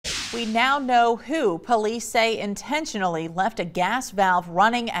We now know who police say intentionally left a gas valve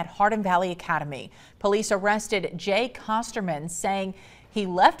running at Hardin Valley Academy. Police arrested Jay Kosterman, saying he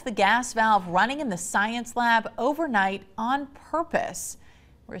left the gas valve running in the science lab overnight on purpose.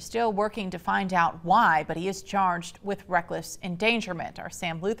 We're still working to find out why, but he is charged with reckless endangerment. Our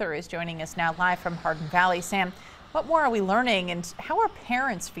Sam Luther is joining us now live from Hardin Valley. Sam, what more are we learning and how are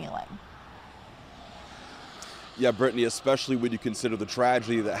parents feeling? Yeah, Brittany, especially when you consider the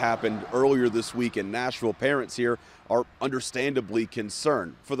tragedy that happened earlier this week in Nashville, parents here are understandably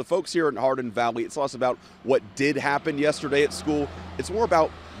concerned. For the folks here in Hardin Valley, it's less about what did happen yesterday at school. It's more about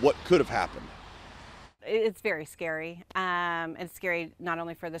what could have happened. It's very scary. It's scary not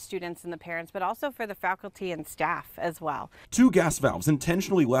only for the students and the parents, but also for the faculty and staff as well. 2 gas valves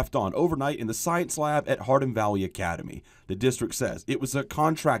intentionally left on overnight in the science lab at Hardin Valley Academy. The district says it was a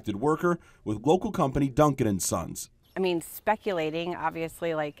contracted worker with local company Duncan & Sons. I mean, speculating,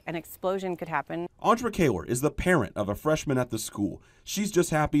 obviously, like an explosion could happen. Audra Kaler is the parent of a freshman at the school. She's just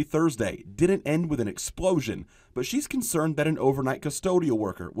happy Thursday didn't end with an explosion, but she's concerned that an overnight custodial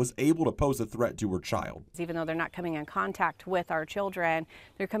worker was able to pose a threat to her child. Even though they're not coming in contact with our children,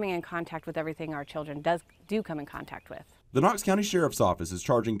 they're coming in contact with everything our children do come in contact with. The Knox County Sheriff's Office is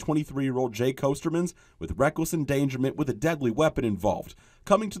charging 23-year-old Jay Kosterman with reckless endangerment with a deadly weapon involved,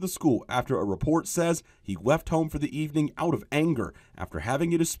 coming to the school after a report says he left home for the evening out of anger after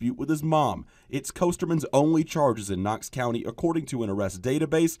having a dispute with his mom. It's Kosterman's only charges in Knox County according to an arrest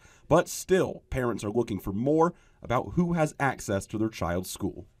database, but still, parents are looking for more about who has access to their child's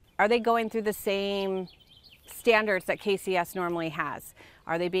school. Are they going through the same standards that KCS normally has?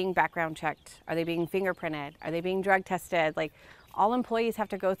 Are they being background checked? Are they being fingerprinted? Are they being drug tested? Like, all employees have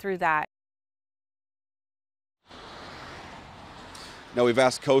to go through that. Now, we've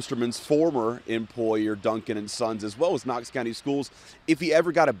asked Kosterman's former employer, Duncan & Sons, as well as Knox County Schools, if he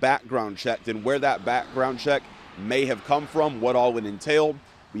ever got a background check, then where that background check may have come from, what all it entailed.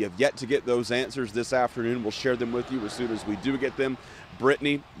 We have yet to get those answers this afternoon. We'll share them with you as soon as we do get them.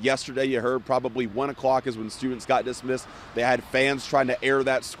 Brittany, yesterday you heard probably 1 o'clock is when students got dismissed. They had fans trying to air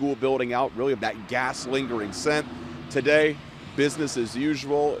that school building out, really of that gas lingering scent. Today, business as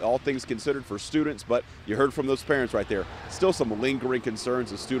usual, all things considered for students, but you heard from those parents right there. Still some lingering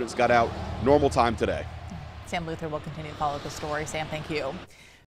concerns as students got out. Normal time today. Sam Luther will continue to follow the story. Sam, thank you.